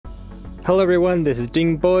Hello everyone, this is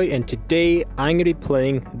Dingboy, and today I'm going to be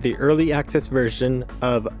playing the early access version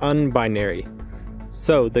of Unbinary.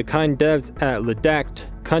 So, the kind devs at Redact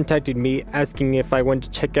contacted me asking if I wanted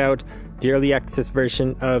to check out the early access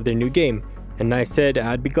version of their new game, and I said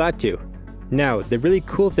I'd be glad to. Now, the really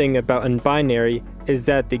cool thing about Unbinary is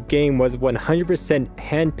that the game was 100%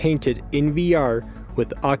 hand-painted in VR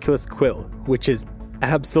with Oculus Quill, which is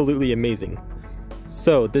absolutely amazing.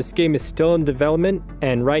 So, this game is still in development,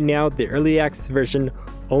 and right now the early access version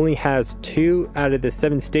only has 2 out of the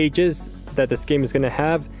 7 stages that this game is going to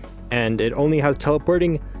have, and it only has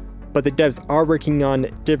teleporting, but the devs are working on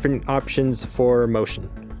different options for motion.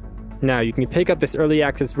 Now, you can pick up this early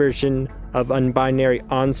access version of Unbinary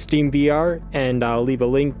on Steam VR, and I'll leave a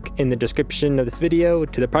link in the description of this video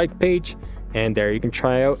to the product page, and there you can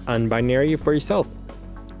try out Unbinary for yourself.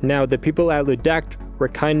 Now, the people at Redact were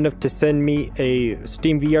kind enough to send me a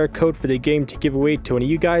Steam VR code for the game to give away to one of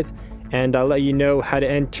you guys, and I'll let you know how to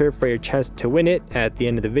enter for your chance to win it at the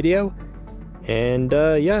end of the video. And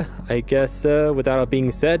yeah, I guess with that all being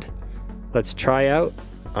said, let's try out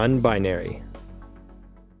Unbinary.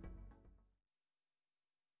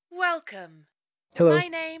 Welcome. Hello. My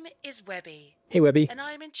name is Webby. Hey Webby. And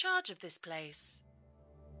I am in charge of this place.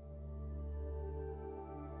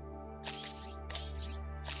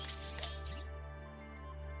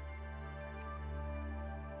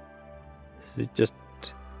 This is just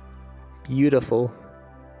beautiful.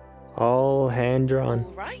 All hand drawn.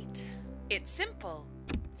 All right. It's simple.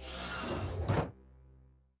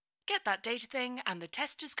 Get that data thing and the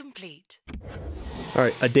test is complete.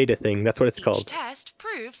 Alright, a data thing, that's what it's called. Each test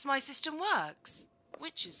proves my system works,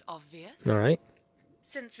 which is obvious. Alright.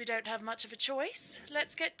 Since we don't have much of a choice,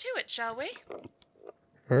 let's get to it, shall we?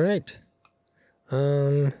 Alright.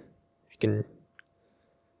 You can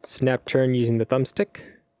snap turn using the thumbstick,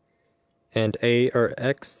 and A or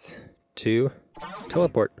X to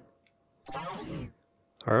teleport.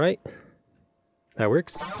 Alright. That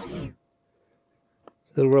works.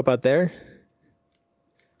 Little robot there.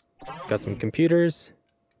 Got some computers.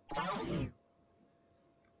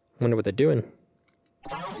 Wonder what they're doing.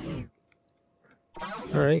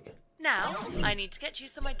 Alright. Now, I need to get you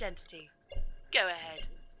some identity. Go ahead.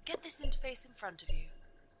 Get this interface in front of you.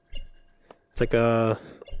 It's like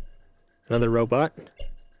another robot.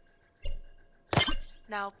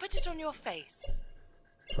 Now put it on your face.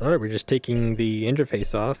 Alright, we're just taking the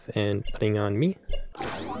interface off and putting on me.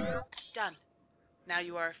 Done. Now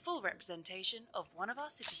you are a full representation of one of our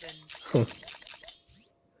citizens. Oh.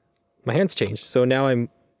 My hands changed, so now I'm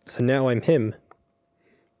him.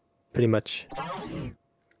 Pretty much.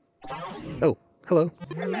 Oh, hello.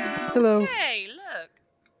 Hello. Hey, look.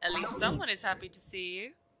 At least someone is happy to see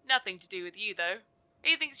you. Nothing to do with you, though.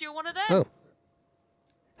 He thinks you're one of them. Oh.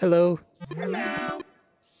 Hello.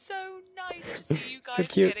 So nice to see you guys So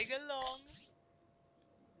cute. getting along.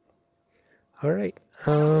 Alright,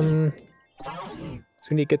 so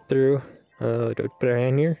we need to get through, do we put our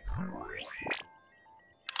hand here?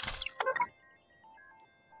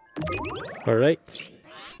 Alright.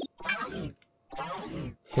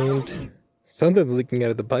 And something's leaking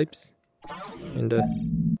out of the pipes. And,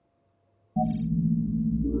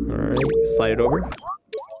 alright, slide it over.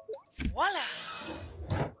 Voila!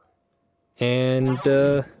 And,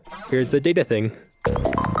 here's the data thing,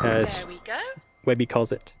 as There we go. Webby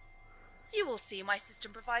calls it. You will see my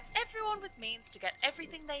system provides everyone with means to get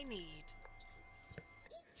everything they need.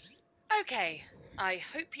 Okay, I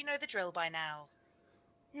hope you know the drill by now.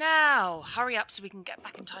 Now, hurry up so we can get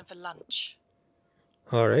back in time for lunch.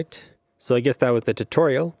 Alright, so I guess that was the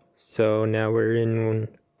tutorial. So now we're in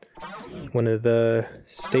one of the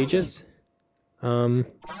stages.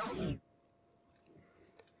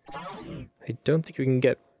 I don't think we can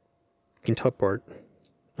teleport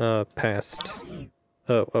past.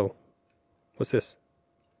 Oh. What's this?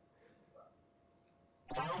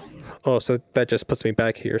 Oh, so that just puts me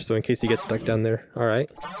back here, so in case you get stuck down there.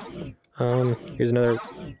 Alright. Here's another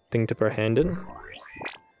thing to put our hand in.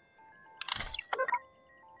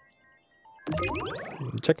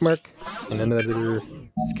 Check mark. And another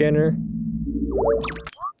scanner.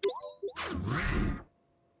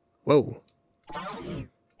 Whoa.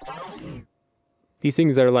 These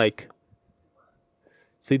things are like...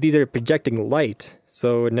 See, these are projecting light,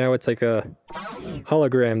 so now it's like a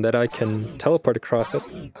hologram that I can teleport across.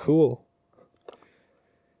 That's cool.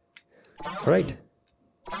 Alright.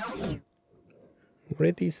 What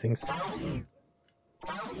are these things?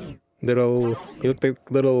 They look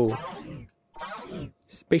like little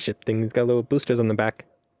spaceship things. Got little boosters on the back.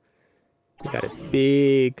 We got a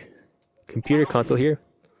big computer console here.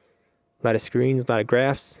 A lot of screens, a lot of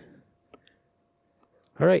graphs.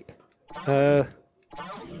 Alright,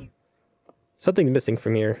 Something's missing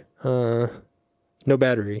from here. No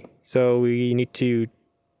battery. So we need to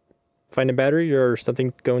find a battery or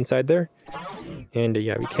something to go inside there. And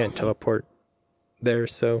yeah, we can't teleport there,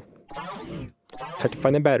 so have to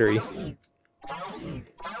find the battery.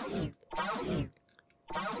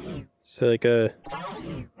 So like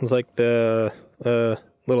it's like the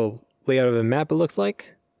little layout of a map, it looks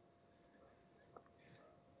like.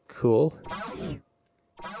 Cool.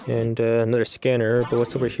 And another scanner, but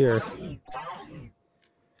what's over here?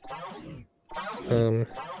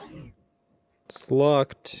 It's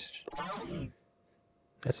locked.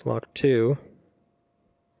 That's locked too.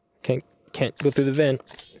 Can't go through the vent.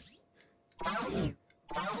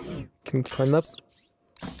 Can we climb up?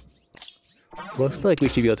 Looks like we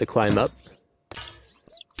should be able to climb up.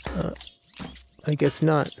 I guess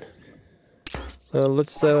not.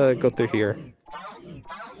 Let's go through here.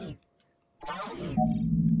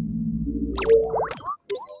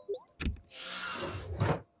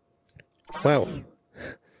 Wow.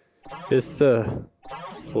 This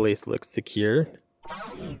place looks secure.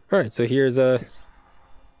 Alright, so here's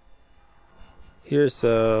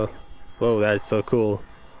whoa, that's so cool.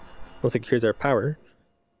 Looks like here's our power.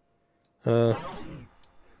 Wonder,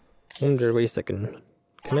 wait a second.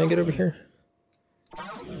 Can I get over here?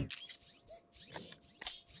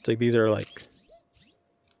 It's like these are like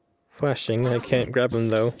flashing. I can't grab them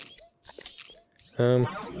though.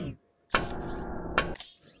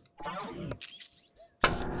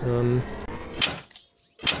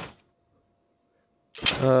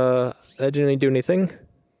 That didn't really do anything.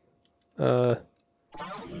 That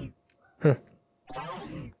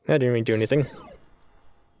didn't really do anything.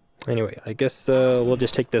 Anyway, I guess we'll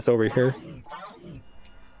just take this over here.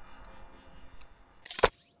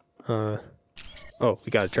 Oh,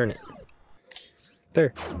 we gotta turn it.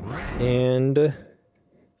 There. And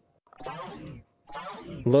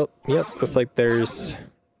look, yep, looks like there's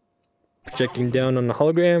projecting down on the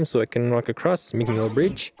hologram so I can walk across, making a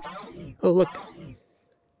bridge. Oh, look.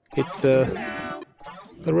 It's the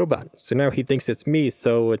robot. So now he thinks it's me,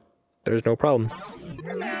 so there's no problem.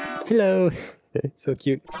 Hello. So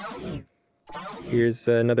cute. Here's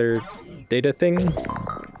another data thing.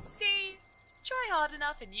 See? Try hard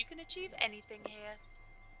enough and you can achieve anything here.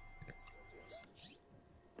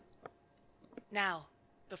 Now,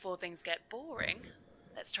 before things get boring,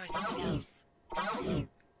 let's try something else.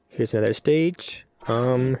 Here's another stage.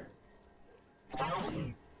 Oh.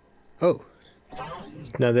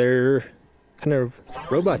 It's another kind of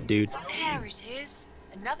robot dude. There it is.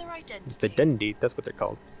 Another identity. It's identity, that's what they're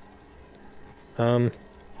called.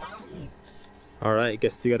 Alright, I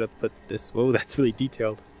guess you gotta put this. Whoa, that's really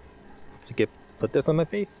detailed. Put this on my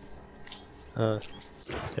face. There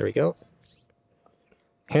we go.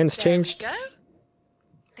 Hands changed. There we go.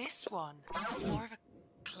 This one has more of a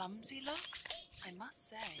clumsy look, I must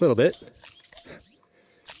say. A little bit.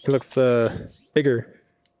 It looks bigger.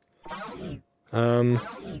 Ooh,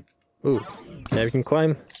 now we can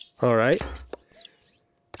climb. Alright.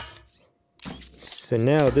 So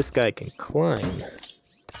now this guy can climb.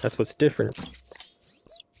 That's what's different.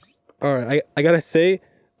 Alright, I gotta say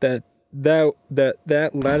that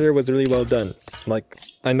ladder was really well done. Like,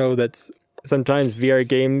 I know that's sometimes VR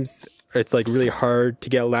games, it's like really hard to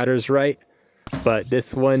get ladders right, but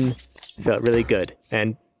this one felt really good.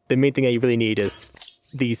 And the main thing that you really need is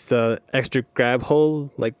these extra grab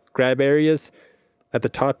areas at the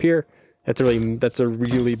top here. That's a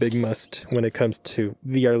really big must when it comes to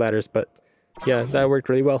VR ladders. But yeah, that worked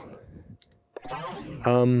really well.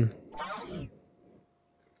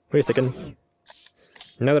 Wait a second.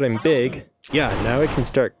 Now that I'm big, yeah, now I can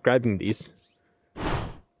start grabbing these.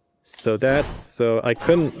 So I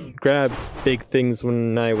couldn't grab big things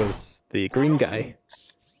when I was the green guy.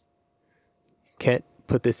 Can't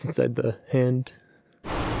put this inside the hand.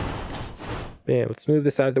 Yeah, let's move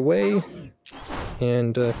this out of the way.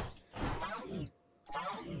 And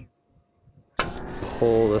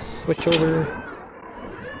pull the switch over.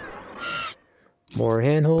 More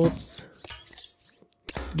handholds.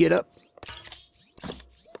 Let's get up.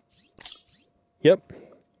 Yep,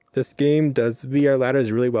 this game does VR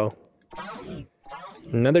ladders really well.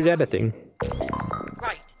 Another data thing.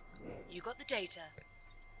 Right, you got the data.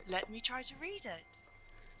 Let me try to read it.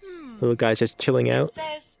 Little guy's just chilling out. It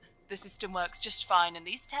says the system works just fine and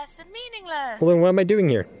these tests are meaningless. Well, then what am I doing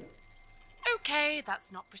here? Okay,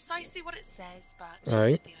 that's not precisely what it says, but All you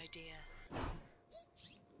right. get the idea.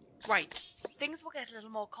 Right, things will get a little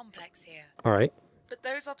more complex here. Alright. But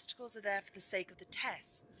those obstacles are there for the sake of the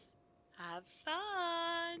tests. Have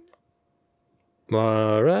fun!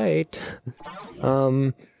 Alright.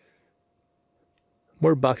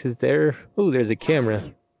 More boxes there. Oh, there's a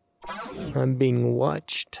camera. I'm being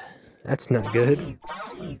watched. That's not good.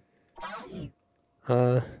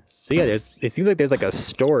 So yeah, it seems like there's like a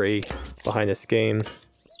story behind this game.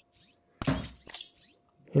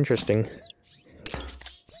 Interesting.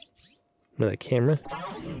 Another camera.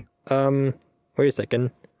 Wait a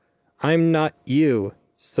second. I'm not you.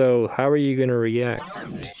 So how are you gonna react?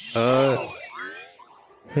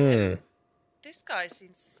 This guy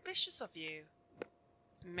seems suspicious of you.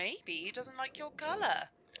 Maybe he doesn't like your colour.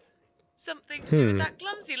 Something to do with that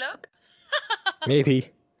clumsy look?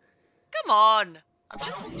 Maybe. Come on, I'm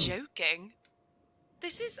just joking.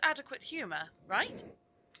 This is adequate humour, right?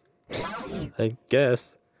 I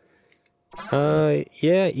guess.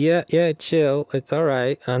 Yeah, chill. It's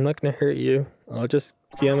alright. I'm not gonna hurt you. I'll just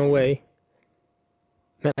be on my way.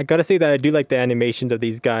 Man, I gotta say that I do like the animations of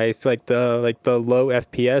these guys. Like the low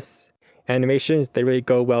FPS animations. They really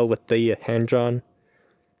go well with the hand-drawn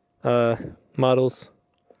models.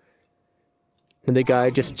 And the guy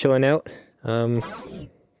just chilling out. Pull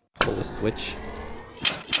the switch.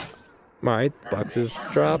 Alright, boxes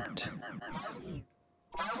dropped.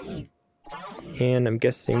 And I'm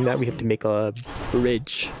guessing that we have to make a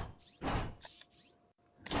bridge.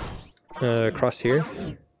 Across here.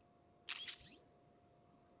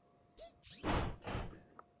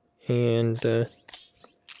 And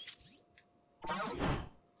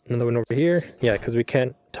another one over here. Yeah, because we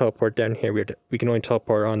can't teleport down here. We can only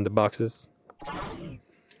teleport on the boxes.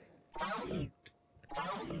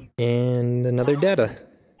 And another data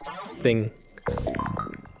thing.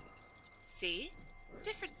 See?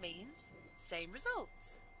 Different means same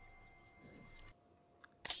results.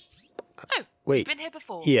 Oh, wait. you've been here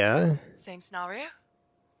before. Yeah. Same scenario.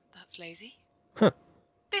 That's lazy. Huh.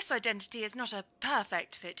 This identity is not a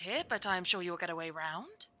perfect fit here, but I'm sure you'll get a way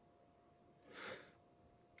round.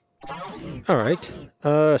 Alright.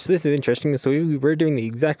 So this is interesting. So we're doing the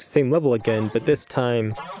exact same level again, but this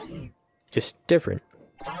time just different.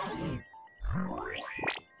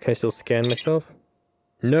 Can I still scan myself?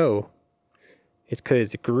 No. It's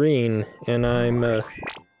because it's green and I'm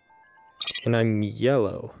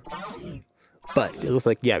yellow. But it looks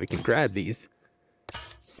like, yeah, we can grab these.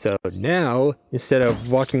 So now, instead of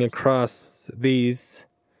walking across these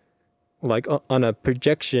like on a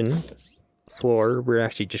projection floor, we're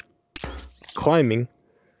actually just climbing.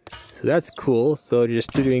 So that's cool. So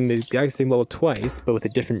just doing the exact same level twice, but with a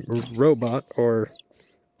different robot or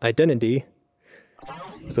identity.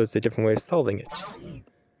 So it's a different way of solving it.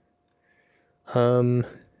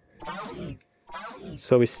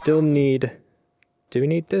 So we still need... Do we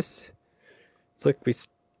need this? It's like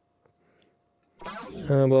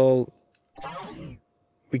well,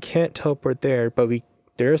 we can't teleport there, but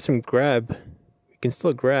there is some grab. We can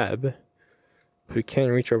still grab, but we can't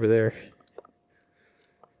reach over there.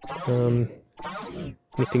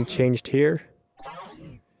 Anything changed here?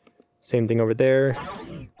 Same thing over there.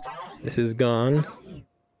 This is gone.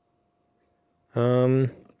 Oh,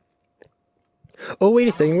 wait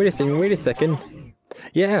a second.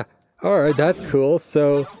 Yeah, alright, that's cool.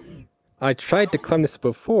 So, I tried to climb this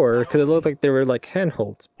before, because it looked like there were like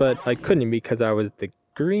handholds, but I couldn't because I was the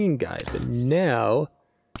green guy. But now,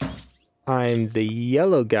 I'm the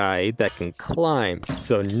yellow guy that can climb.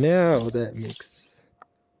 So now that makes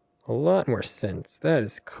a lot more sense. That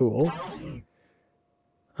is cool.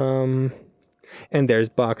 And there's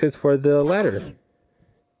boxes for the ladder.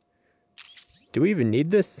 Do we even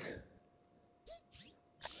need this?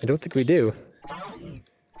 I don't think we do.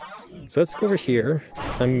 So let's go over here.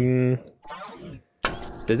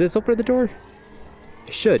 Does this open the door?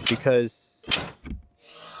 It should, because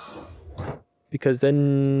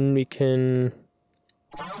then we can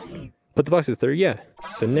put the boxes through. Yeah.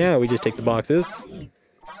 So now we just take the boxes.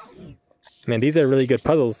 Man, these are really good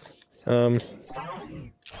puzzles. So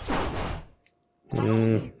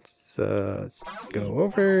let's go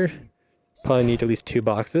over. Probably need at least 2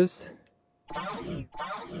 boxes.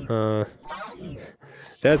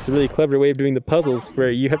 That's a really clever way of doing the puzzles,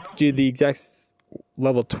 where you have to do the exact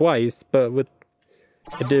level twice, but with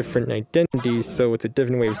a different identity, so it's a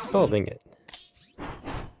different way of solving it.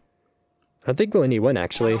 I think we only need 1,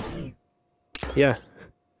 actually. Yeah.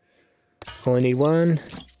 Only need 1.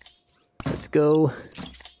 Let's go.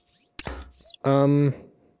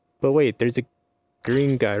 But wait, there's a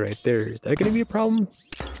green guy right there. Is that gonna be a problem?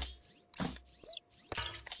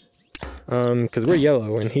 Because we're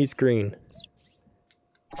yellow and he's green.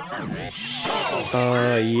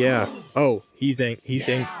 Yeah. Oh, he's angry.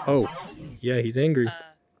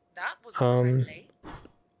 That was friendly.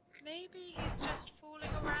 Maybe he's just fooling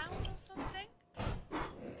around or something?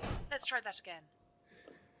 Let's try that again.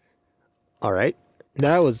 Alright.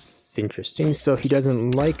 That was interesting. So he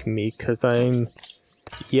doesn't like me because I'm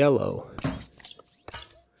yellow.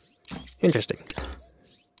 Interesting.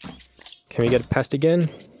 Can we get it past again?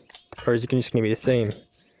 Or is it just gonna be the same?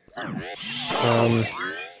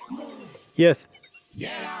 Yes.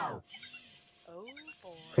 Oh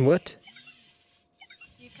boy. What?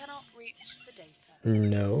 You cannot reach the data.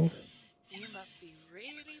 No. You must be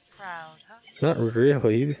really proud, huh? Not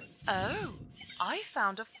really. Oh, I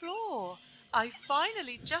found a flaw. I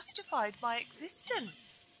finally justified my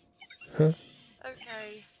existence. Huh?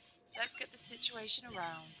 Okay, let's get the situation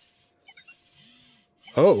around.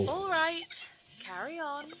 Oh. All right, carry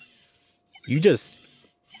on. You just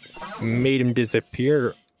made him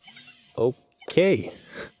disappear. Okay.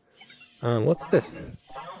 What's this?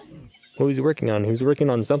 What was he working on? He was working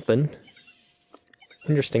on something.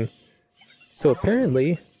 Interesting. So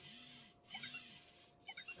apparently...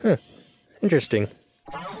 Huh. Interesting.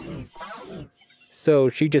 So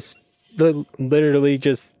she just literally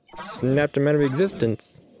just snapped him out of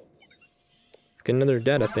existence. Let's get another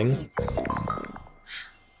data thing.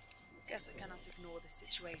 Guess I cannot ignore the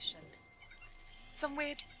situation. Some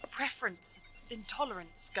weird preference,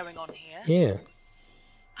 intolerance going on here. Yeah.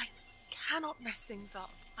 I cannot mess things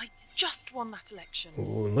up. I just won that election.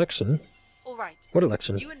 Ooh, election? All right. What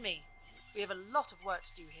election? You and me. We have a lot of work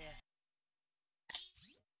to do here.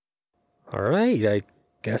 Alright, I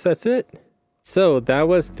guess that's it. So that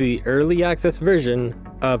was the early access version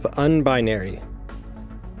of Unbinary.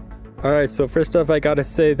 Alright, so first off I gotta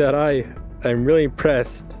say that I am really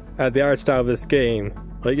impressed at the art style of this game.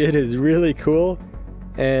 Like, it is really cool,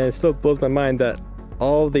 and it still blows my mind that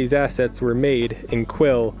all these assets were made in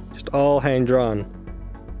Quill, just all hand-drawn.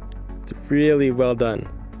 It's really well done.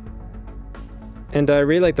 And I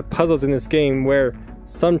really like the puzzles in this game where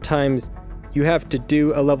sometimes you have to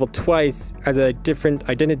do a level twice as a different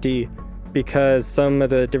identity because some of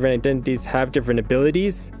the different identities have different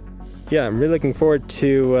abilities. Yeah, I'm really looking forward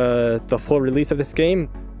to the full release of this game.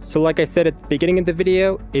 So like I said at the beginning of the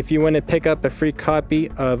video, if you want to pick up a free copy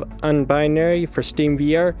of Unbinary for Steam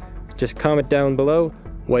VR, just comment down below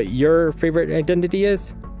what your favorite identity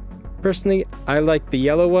is. Personally, I like the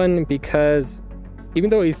yellow one because even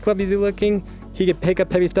though he's clumsy looking, he can pick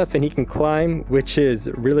up heavy stuff and he can climb, which is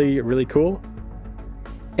really, really cool.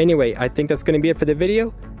 Anyway, I think that's going to be it for the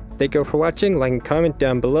video. Thank you for watching, like and comment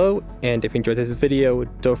down below, and if you enjoyed this video,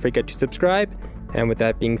 don't forget to subscribe. And with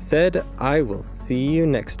that being said, I will see you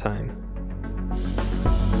next time.